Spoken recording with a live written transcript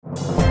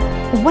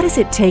What does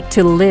it take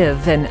to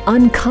live an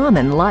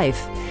uncommon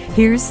life?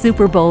 Here's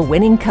Super Bowl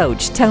winning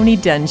coach Tony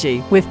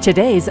Dungy with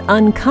today's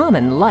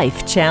Uncommon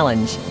Life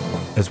Challenge.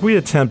 As we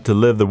attempt to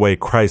live the way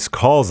Christ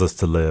calls us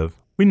to live,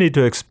 we need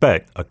to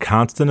expect a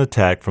constant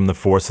attack from the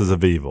forces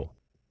of evil.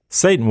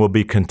 Satan will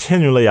be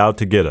continually out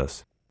to get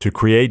us, to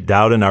create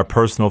doubt in our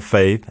personal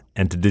faith,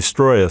 and to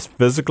destroy us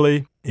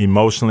physically,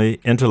 emotionally,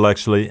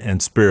 intellectually,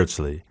 and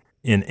spiritually,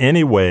 in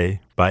any way,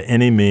 by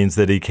any means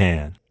that he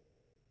can.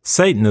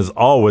 Satan is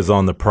always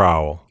on the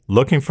prowl,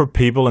 looking for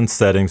people and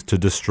settings to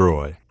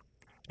destroy.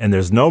 And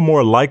there's no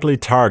more likely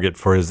target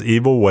for his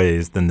evil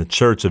ways than the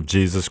Church of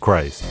Jesus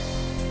Christ.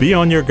 Be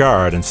on your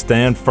guard and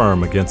stand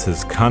firm against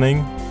his cunning,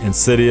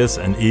 insidious,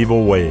 and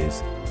evil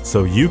ways,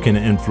 so you can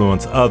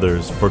influence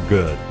others for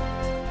good.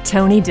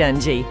 Tony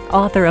Dungy,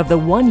 author of the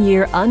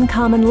 1-Year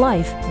Uncommon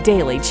Life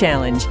Daily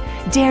Challenge.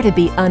 Dare to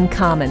be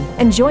uncommon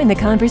and join the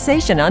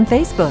conversation on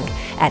Facebook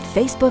at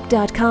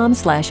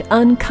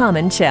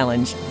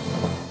facebook.com/uncommonchallenge.